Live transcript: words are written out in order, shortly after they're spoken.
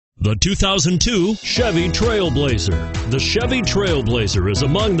The 2002 Chevy TrailBlazer. The Chevy TrailBlazer is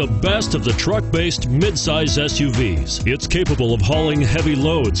among the best of the truck-based midsize SUVs. It's capable of hauling heavy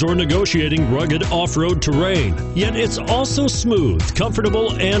loads or negotiating rugged off-road terrain. Yet it's also smooth,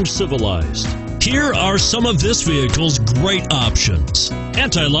 comfortable, and civilized. Here are some of this vehicle's great options: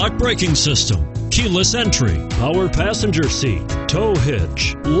 anti-lock braking system, keyless entry, power passenger seat, tow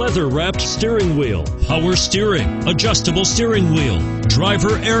hitch, leather-wrapped steering wheel, power steering, adjustable steering wheel,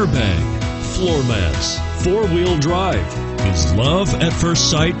 driver airbag, floor mats, four-wheel drive. Is love at first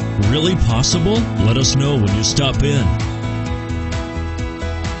sight really possible? Let us know when you stop in.